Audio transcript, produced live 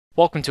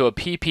Welcome to a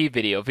PP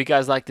video. If you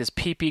guys like this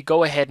PP,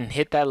 go ahead and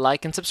hit that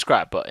like and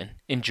subscribe button.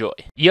 Enjoy.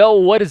 Yo,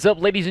 what is up,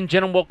 ladies and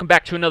gentlemen? Welcome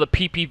back to another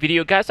PP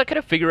video. Guys, I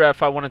couldn't figure out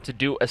if I wanted to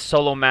do a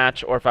solo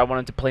match or if I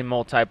wanted to play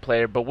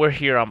multiplayer, but we're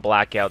here on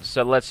Blackout,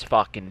 so let's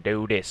fucking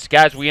do this.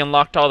 Guys, we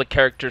unlocked all the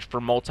characters for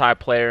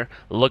multiplayer.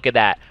 Look at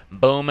that.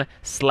 Boom,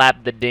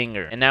 slap the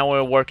dinger. And now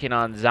we're working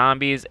on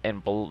zombies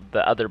and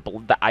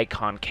the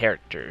icon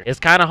character. It's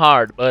kind of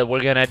hard, but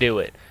we're gonna do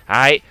it.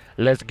 Alright,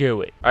 let's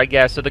do it. Alright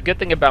guys, so the good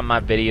thing about my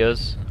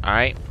videos,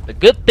 alright? The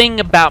good thing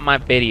about my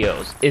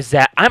videos is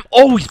that I'm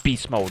always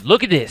beast mode.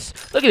 Look at this.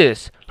 Look at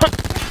this.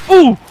 Huh.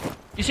 Ooh!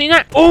 You seen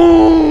that?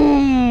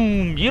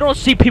 Ooh! You don't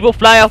see people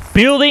fly off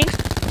buildings?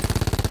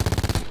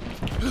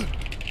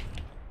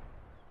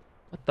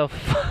 What the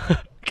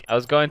fuck? I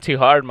was going too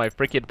hard, my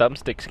freaking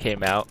thumbsticks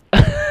came out.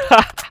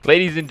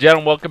 Ladies and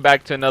gentlemen, welcome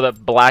back to another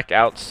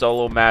Blackout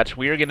solo match.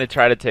 We are going to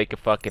try to take a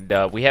fucking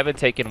dub. We haven't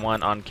taken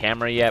one on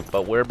camera yet,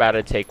 but we're about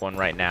to take one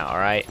right now,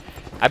 alright?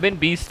 I've been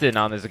beasting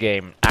on this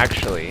game,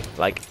 actually.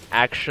 Like,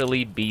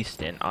 actually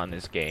beasting on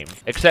this game.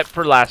 Except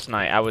for last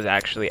night, I was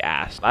actually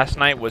ass. Last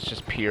night was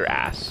just pure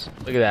ass.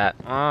 Look at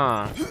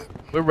that.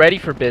 We're ready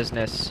for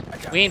business.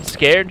 We ain't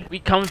scared. We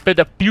come for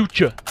the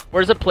future.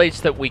 Where's a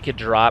place that we could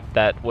drop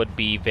that would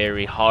be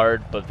very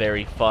hard, but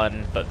very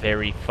fun, but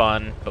very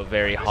fun, but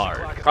very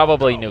hard?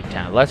 Probably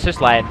Nuketown. Let's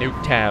just land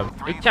Nuketown.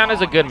 Nuketown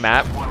is a good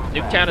map.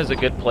 Nuketown is a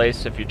good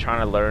place if you're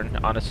trying to learn,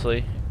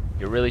 honestly.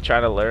 You're really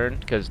trying to learn,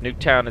 because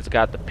Nuketown has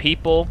got the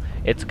people,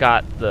 it's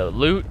got the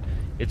loot,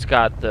 it's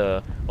got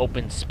the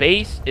open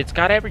space, it's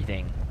got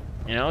everything.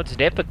 You know, it's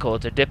difficult.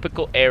 It's a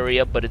difficult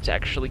area, but it's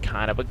actually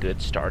kind of a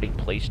good starting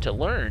place to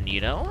learn, you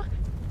know?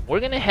 We're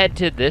gonna head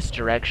to this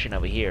direction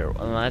over here.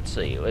 Let's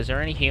see. Is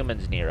there any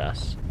humans near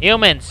us?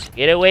 Humans!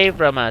 Get away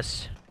from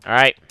us!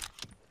 Alright.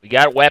 We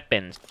got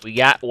weapons. We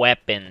got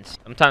weapons.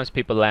 Sometimes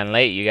people land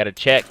late. You gotta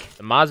check.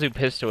 The Mazu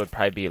pistol would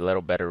probably be a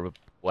little better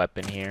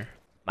weapon here.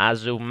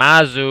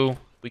 Mazu.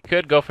 We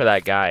could go for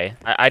that guy.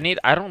 I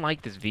don't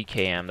like this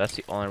VKM. That's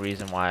the only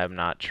reason why I'm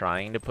not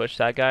trying to push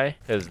that guy.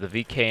 Because the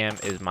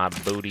VKM is my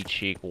booty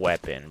cheek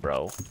weapon,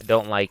 bro. I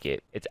don't like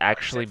it. It's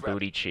actually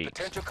booty cheek.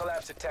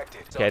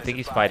 Okay, I think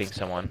he's fighting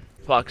someone.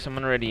 Fuck,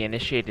 someone already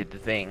initiated the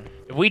thing.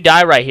 If we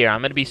die right here,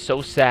 I'm gonna be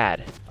so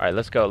sad. Alright,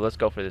 let's go. Let's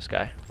go for this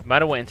guy. He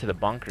might have went into the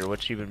bunker,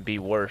 which even be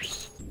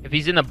worse. If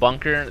he's in the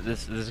bunker,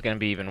 this is gonna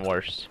be even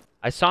worse.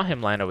 I saw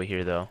him land over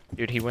here, though.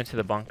 Dude, he went to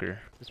the bunker.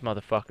 This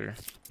motherfucker.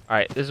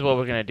 Alright, this is what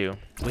we're gonna do.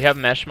 We have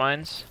mesh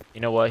mines. You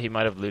know what? He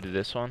might have looted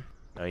this one.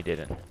 No, he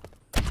didn't.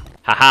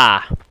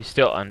 Haha! He's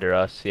still under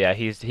us. Yeah,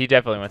 he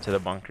definitely went to the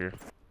bunker.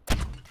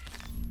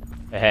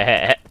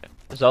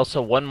 There's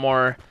also one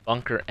more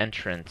bunker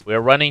entrance. We're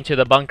running to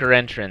the bunker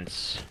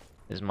entrance.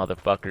 This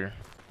motherfucker.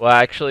 Well,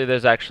 actually,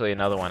 there's actually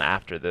another one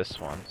after this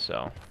one,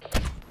 so...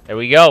 There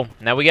we go.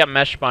 Now we got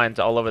mesh mines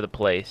all over the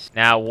place.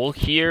 Now we'll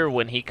hear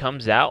when he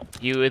comes out.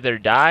 You either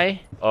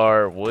die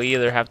or we'll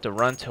either have to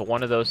run to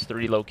one of those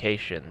three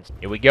locations.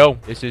 Here we go.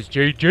 This is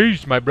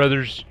JJ's, my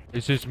brothers.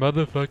 This is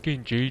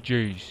motherfucking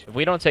JJ's. If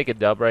we don't take a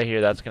dub right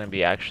here, that's gonna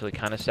be actually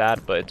kind of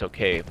sad, but it's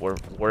okay.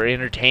 We're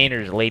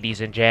entertainers,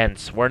 ladies and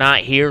gents. We're not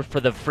here for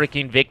the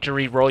freaking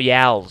victory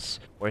royales.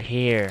 We're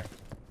here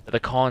for the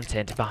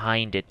content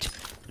behind it.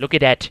 Look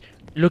at that.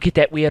 Look at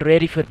that, we are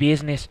ready for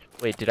business.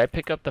 Wait, did I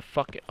pick up the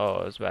fucking... Oh,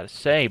 I was about to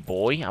say,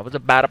 boy. I was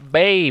about to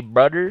babe,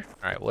 brother.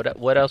 Alright,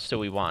 what else do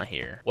we want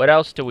here? What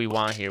else do we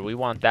want here? We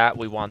want that,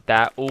 we want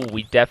that. Oh,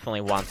 we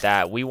definitely want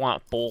that. We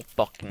want full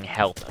fucking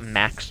health.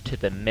 Max to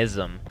the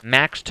mism.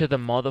 Max to the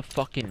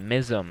motherfucking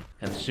mism.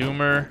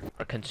 Consumer.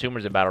 Our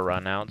consumer's about to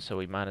run out, so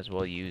we might as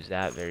well use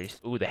that very...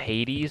 Ooh, the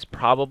Hades.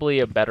 Probably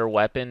a better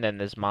weapon than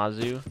this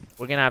Mazu.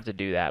 We're gonna have to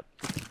do that.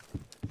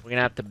 We're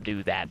gonna have to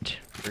do that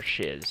for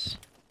shiz.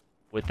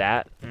 With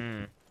that,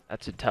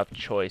 that's a tough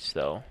choice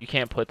though. You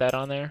can't put that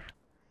on there.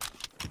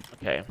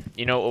 Okay,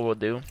 you know what we'll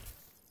do?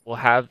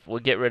 We'll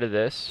get rid of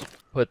this.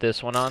 Put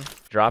this one on.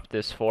 Drop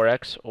this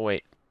 4x. Oh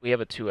wait, we have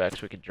a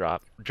 2x we could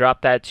drop.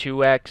 Drop that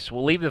 2x.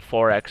 We'll leave the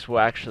 4x.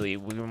 We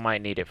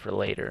might need it for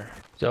later.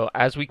 So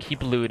as we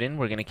keep looting,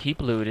 we're gonna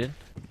keep looting.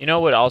 You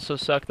know what would also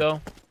suck though?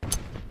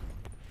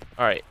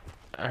 All right,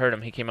 I heard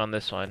him. He came on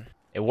this one.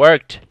 It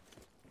worked.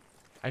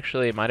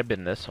 Actually, it might have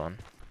been this one.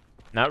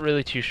 Not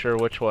really too sure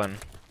which one.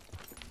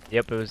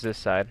 Yep, it was this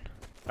side.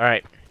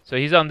 Alright, so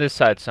he's on this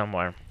side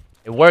somewhere.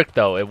 It worked,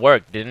 though. It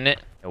worked, didn't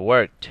it? It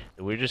worked.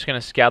 So we're just gonna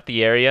scout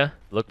the area,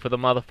 look for the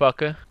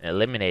motherfucker, and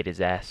eliminate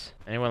his ass.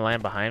 Anyone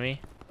land behind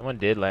me? Someone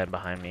did land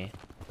behind me.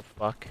 What the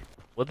fuck?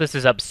 Well, this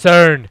is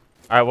absurd!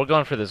 Alright, we're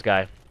going for this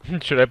guy.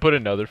 Should I put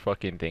another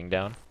fucking thing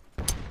down?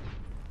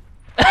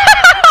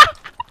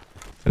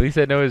 At least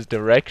I know his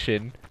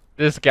direction.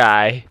 This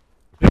guy.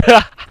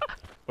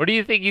 Where do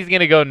you think he's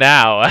gonna go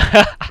now?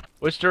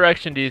 Which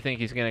direction do you think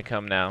he's gonna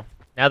come now?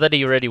 Now that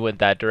he already went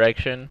that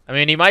direction, I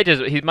mean, he might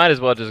as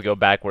well just go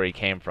back where he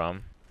came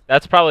from.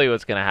 That's probably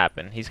what's gonna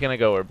happen. He's gonna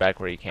go back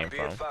where he came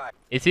from.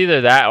 It's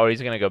either that or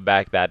he's gonna go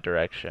back that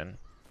direction.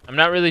 I'm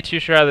not really too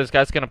sure how this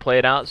guy's gonna play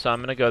it out, so I'm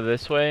gonna go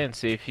this way and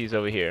see if he's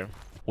over here.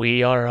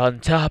 We are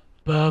on top.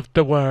 of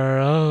the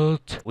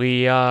world.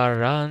 We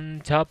are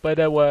on top of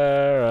the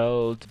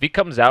world. If he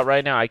comes out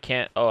right now, I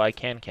can't. Oh, I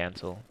can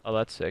cancel. Oh,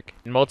 that's sick.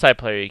 In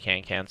multiplayer, you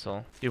can't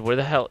cancel. Dude, where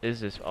the hell is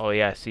this? Oh,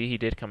 yeah. See, he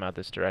did come out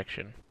this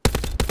direction.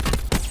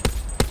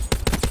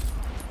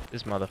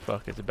 This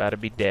motherfucker's about to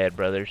be dead,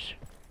 brothers.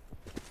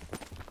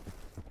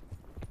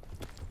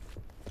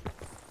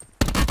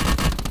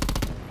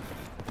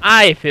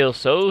 I feel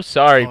so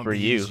sorry for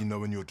you. You know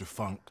when you're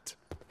defunct.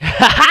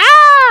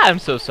 I'm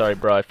so sorry,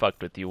 bro. I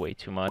fucked with you way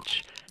too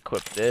much.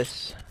 Equip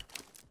this.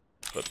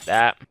 Equip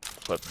that.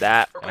 Equip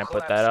that. Can I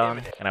put that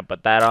on? Can I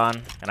put that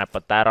on? Can I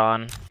put that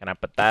on? Can I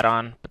put that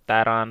on? Put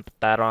that on.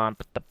 Put that on.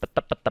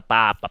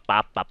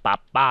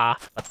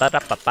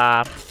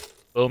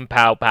 Boom,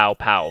 pow, pow,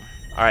 pow.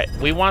 Alright,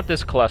 we want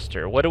this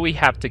cluster. What do we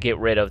have to get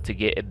rid of to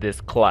get this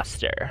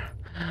cluster?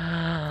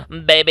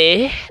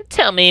 Baby,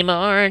 tell me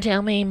more,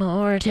 tell me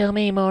more, tell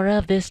me more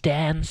of this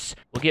dance.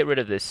 We'll get rid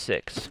of this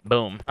 6.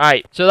 Boom.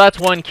 Alright, so that's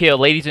 1 kill,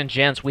 ladies and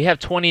gents. We have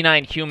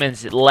 29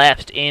 humans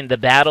left in the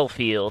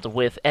battlefield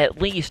with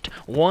at least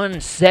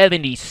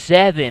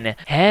 177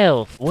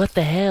 health. What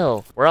the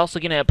hell? We're also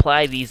gonna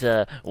apply these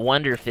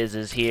Wonder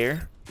Fizzes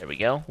here. There we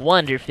go.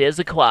 Wonder Fizz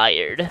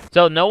acquired.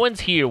 So no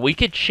one's here. We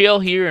could chill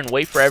here and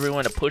wait for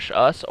everyone to push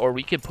us, or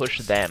we could push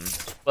them.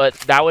 But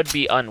that would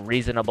be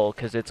unreasonable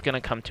because it's going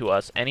to come to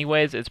us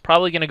anyways. It's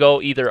probably going to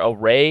go either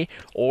array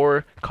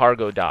or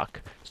cargo dock.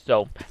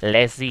 So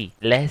let's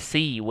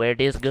see where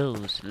this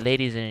goes,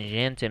 ladies and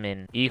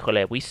gentlemen.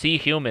 Híjole, we see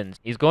humans.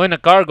 He's going to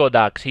cargo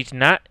docks. He's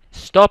not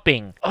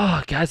stopping.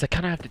 Oh, guys, I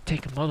kind of have to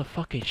take a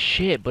motherfucking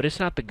shit, but it's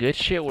not the good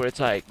shit where it's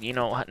like, you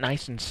know,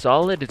 nice and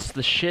solid. It's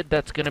the shit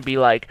that's gonna be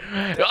like,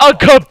 a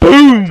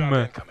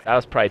kaboom! That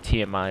was probably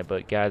TMI,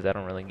 but guys, I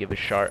don't really give a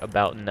shart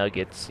about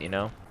nuggets, you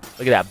know?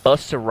 Look at that,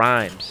 Busta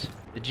Rhymes.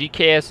 The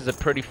GKS is a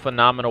pretty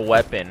phenomenal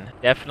weapon.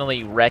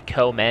 Definitely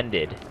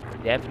recommended.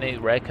 Definitely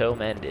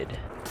recommended.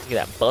 Look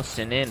at that,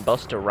 busting in,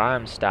 Busta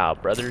Rhymes style,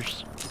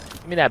 brothers.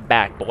 Give me that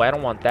back, boy. I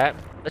don't want that.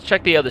 Let's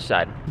check the other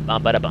side. Oh,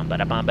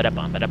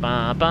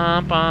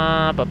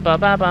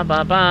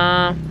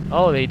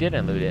 they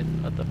didn't loot it.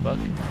 What the fuck?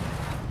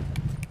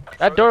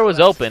 That door was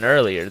open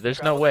earlier.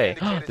 There's no way.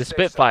 The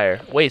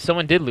Spitfire. Wait,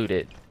 someone did loot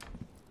it.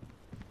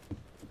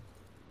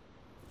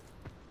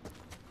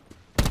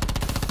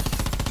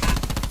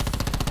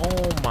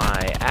 Oh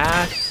my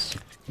ass.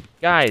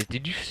 Guys,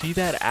 did you see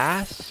that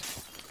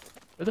ass?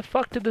 Where the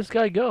fuck did this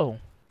guy go?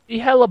 He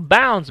hella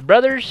bounced,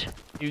 brothers.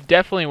 You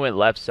definitely went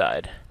left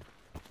side.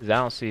 Cause I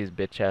don't see his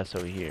bitch ass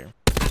over here.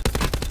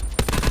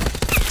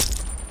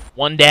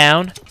 One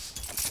down.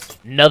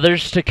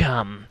 Another's to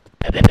come.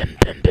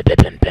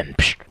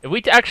 If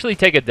we actually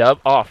take a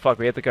dub... Oh, fuck.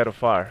 We have to go too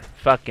far.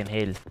 Fucking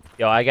hell.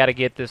 Yo, I gotta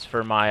get this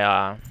for my,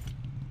 I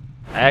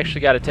actually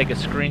gotta take a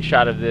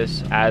screenshot of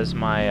this as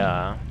my,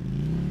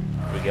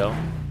 Here we go.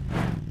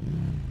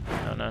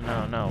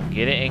 No.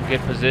 Get it in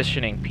good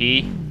positioning,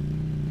 P.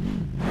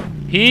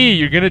 P,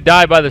 you're gonna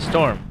die by the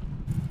storm.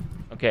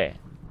 Okay.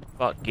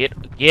 Fuck, get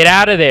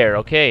out of there.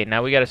 Okay,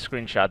 now we gotta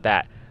screenshot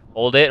that.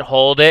 Hold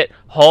it.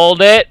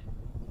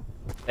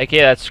 Okay,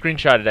 that's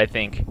screenshotted, I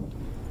think.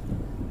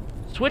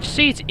 Switch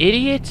seats,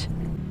 idiot.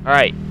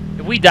 Alright,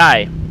 if we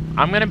die,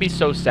 I'm gonna be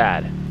so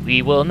sad.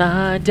 We will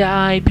not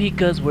die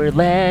because we're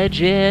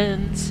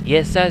legends.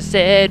 Yes, I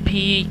said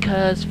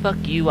because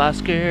fuck you,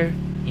 Oscar.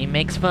 He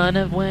makes fun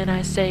of when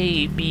I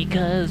say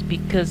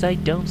because I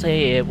don't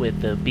say it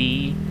with a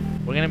B.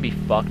 We're gonna be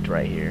fucked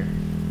right here.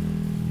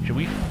 Should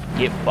we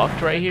get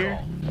fucked right here?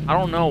 I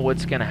don't know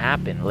what's gonna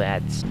happen,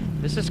 lads.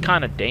 This is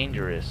kind of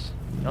dangerous,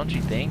 don't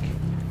you think?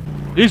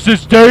 This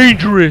is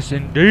dangerous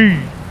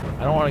indeed.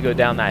 I don't want to go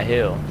down that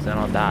hill, because then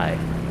I'll die.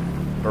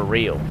 For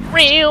real.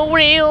 Real.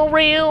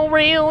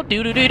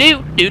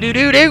 Do-do-do-do.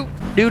 Do-do-do-do.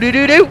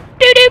 Do-do-do-do.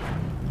 Do-do.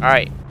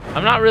 Alright.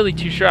 I'm not really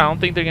too sure. I don't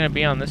think they're gonna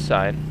be on this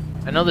side.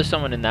 I know there's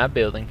someone in that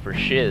building for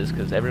shiz,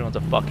 because everyone's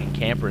a fucking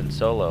camper in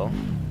solo.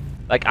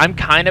 Like, I'm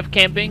kind of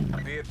camping,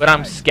 but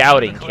I'm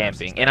scouting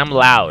camping, and I'm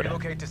loud.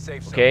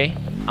 Okay?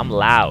 I'm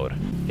loud.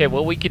 Okay,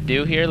 what we could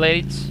do here,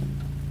 ladies,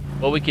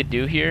 what we could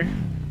do here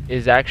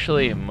is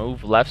actually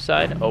move left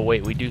side. Oh,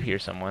 wait, we do hear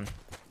someone.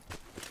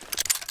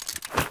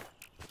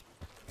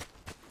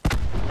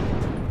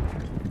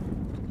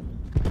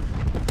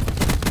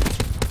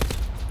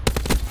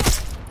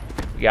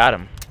 We got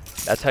him.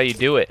 That's how you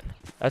do it.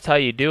 That's how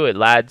you do it,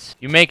 lads.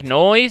 You make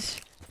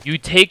noise, you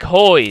take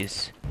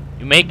hoys.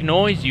 You make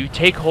noise, you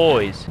take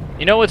hoys.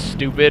 You know what's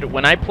stupid?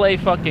 When I play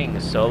fucking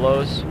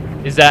solos,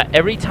 is that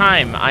every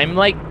time I'm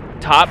like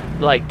top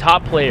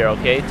player,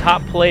 okay?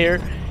 Top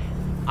player,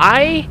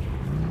 I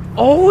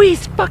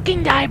always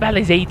fucking die by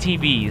these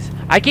ATVs.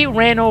 I get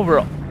ran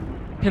over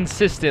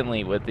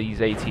consistently with these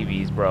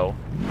ATVs, bro.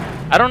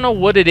 I don't know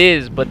what it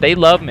is, but they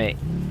love me.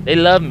 They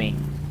love me.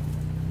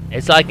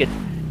 It's like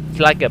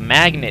a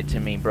magnet to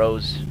me,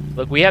 bros.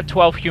 Look, we have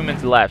 12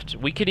 humans left.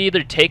 We could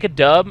either take a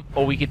dub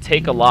or we could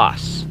take a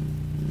loss.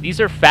 These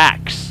are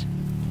facts.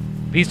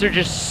 These are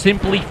just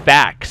simply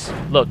facts.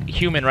 Look,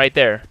 human right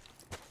there.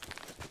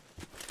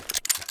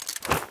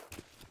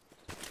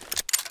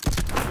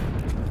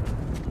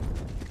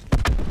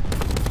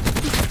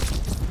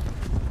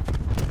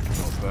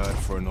 bad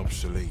for an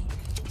obsolete.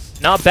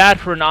 Not bad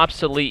for an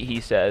obsolete,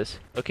 he says.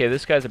 Okay,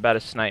 this guy's about to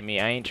snipe me.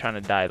 I ain't trying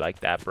to die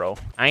like that, bro.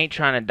 I ain't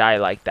trying to die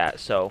like that,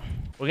 so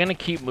we're gonna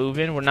keep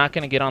moving. We're not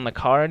gonna get on the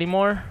car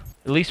anymore.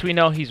 At least we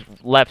know he's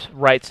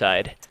right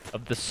side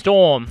of the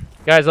storm.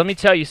 Guys, let me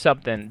tell you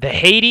something. The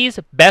Hades,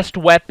 best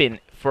weapon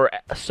for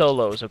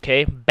solos,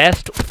 okay?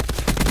 Best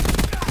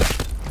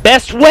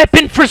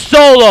weapon for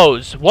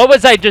solos! What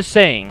was I just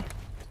saying?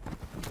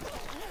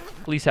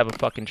 Please have a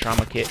fucking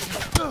trauma kit.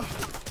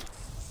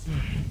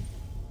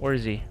 Where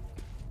is he?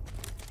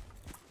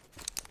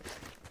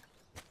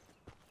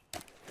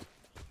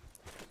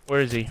 Where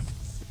is he?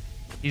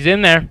 He's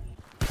in there.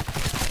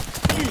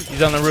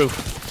 He's on the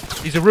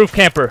roof. He's a roof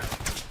camper.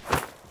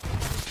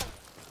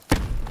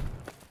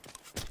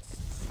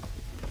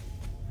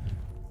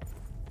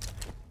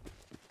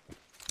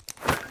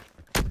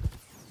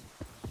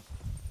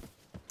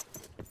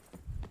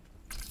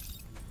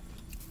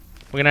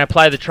 We're gonna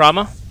apply the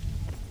trauma.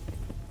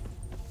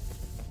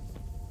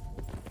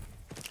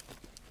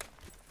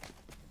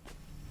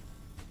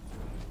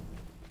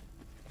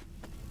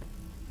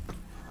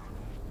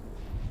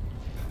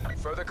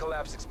 Further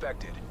collapse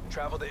expected.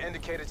 Travel to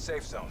indicated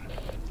safe zone.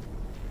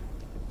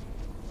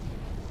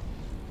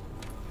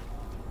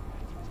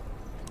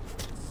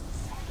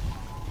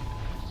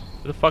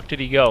 Where the fuck did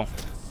he go?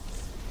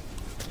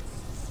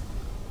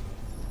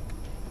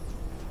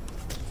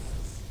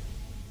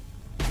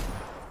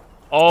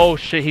 Oh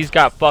shit, he's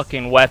got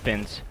fucking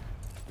weapons.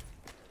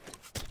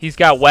 He's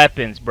got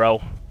weapons,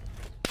 bro.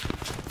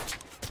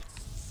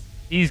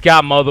 He's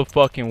got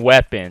motherfucking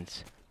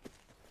weapons.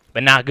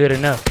 But not good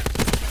enough.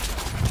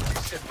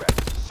 Sit rep.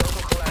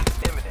 Circle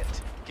collapse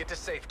imminent. Get to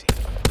safety.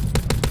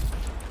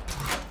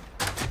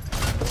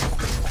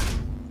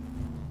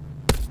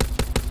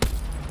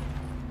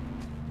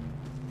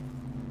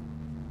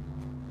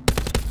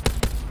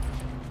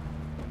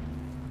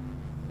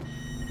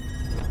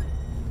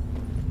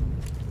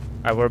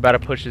 Alright, we're about to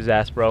push his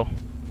ass, bro.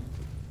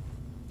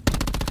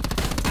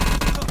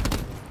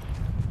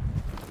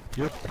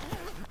 Yep.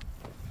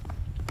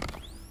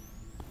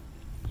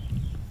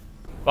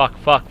 Fuck,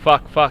 fuck,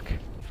 fuck, fuck.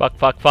 Fuck,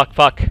 fuck, fuck,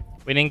 fuck.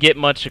 We didn't get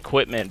much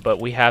equipment, but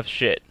we have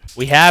shit.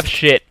 We have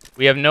shit.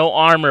 We have no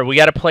armor. We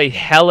gotta play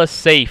hella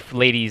safe,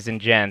 ladies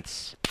and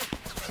gents.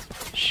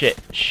 Shit,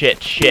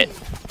 shit, shit.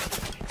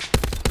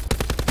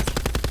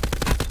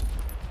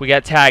 We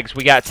got tags.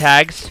 We got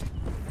tags.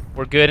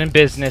 We're good in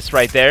business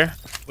right there.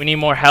 We need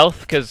more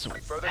health, because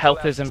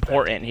health is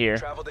important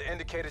here.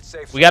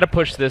 We gotta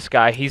push this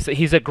guy.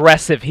 He's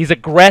aggressive. He's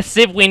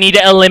aggressive. We need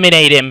to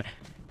eliminate him.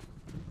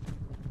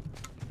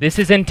 This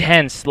is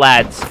intense,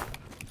 lads.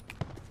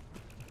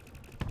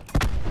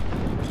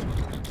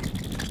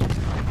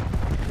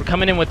 We're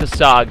coming in with the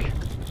SOG.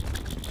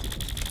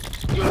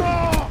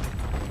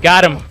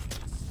 Got him.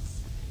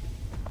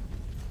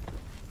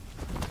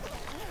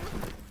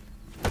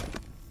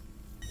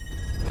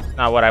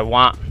 Not what I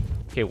want.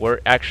 Okay, we're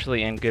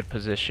actually in good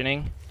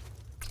positioning.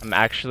 I'm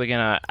actually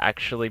gonna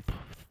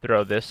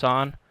throw this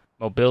on.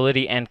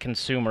 Mobility and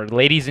consumer.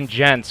 Ladies and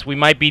gents, we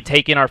might be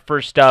taking our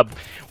first dub.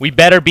 We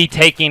better be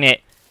taking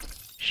it.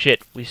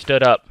 Shit, we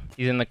stood up.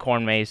 He's in the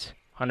corn maze.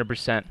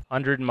 100%.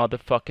 100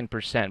 motherfucking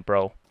 %,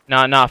 bro.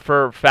 Nah,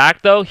 for a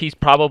fact, though, he's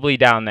probably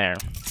down there.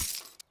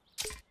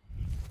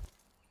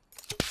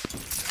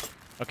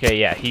 Okay,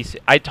 yeah,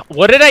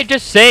 what did I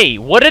just say?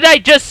 What did I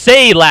just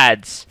say,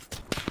 lads?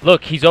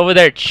 Look, he's over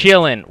there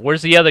chilling.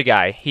 Where's the other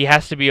guy? He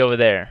has to be over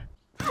there.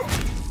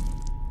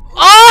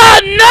 Oh,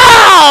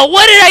 no!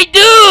 What did I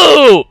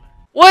do?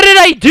 What did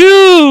I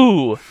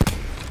do?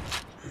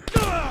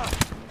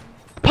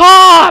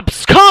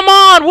 Pops, come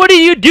on! What are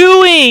you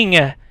doing?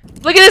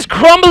 Look at this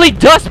crumbly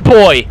dust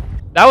boy.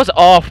 That was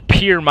all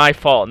pure my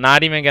fault.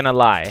 Not even gonna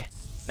lie.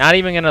 Not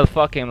even gonna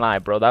fucking lie,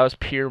 bro. That was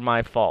pure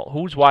my fault.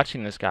 Who's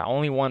watching this guy?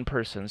 Only one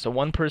person. So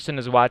one person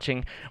is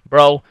watching.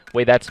 Bro,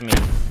 wait, that's me.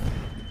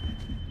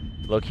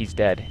 Look, he's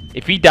dead.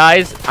 If he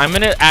dies, I'm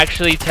gonna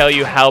actually tell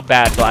you how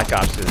bad Black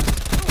Ops is.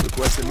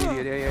 Request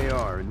immediate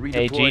AAR and redeploy.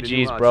 Hey,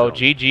 GG's, bro.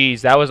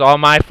 GG's. That was all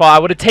my fault. I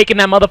would have taken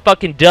that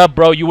motherfucking dub,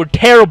 bro. You were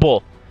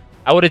terrible.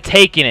 I would have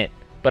taken it,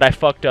 but I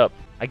fucked up.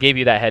 I gave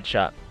you that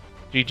headshot.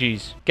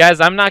 GG's.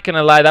 Guys, I'm not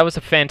gonna lie. That was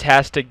a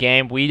fantastic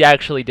game. We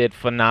actually did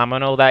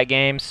phenomenal that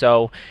game,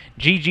 so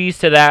GG's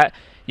to that.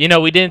 You know,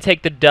 we didn't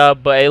take the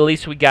dub, but at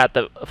least we got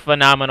the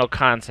phenomenal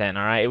content,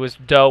 alright? It was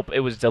dope.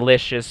 It was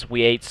delicious.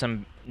 We ate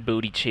some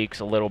booty cheeks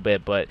a little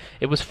bit, but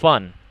it was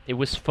fun. It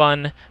was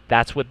fun.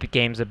 That's what the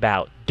game's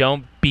about.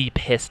 Don't be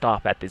pissed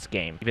off at this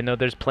game, even though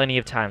there's plenty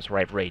of times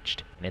where I've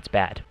raged, and it's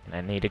bad. And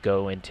I need to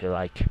go into,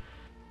 like,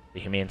 the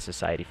Humane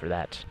Society for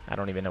that. I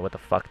don't even know what the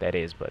fuck that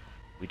is, but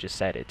we just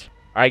said it.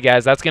 Alright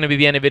guys, that's going to be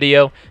the end of the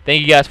video.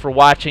 Thank you guys for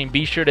watching.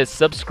 Be sure to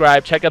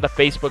subscribe, check out the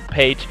Facebook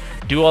page,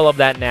 do all of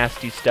that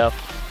nasty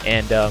stuff,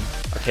 and I'll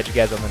catch you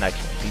guys on the next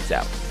one. Peace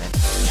out.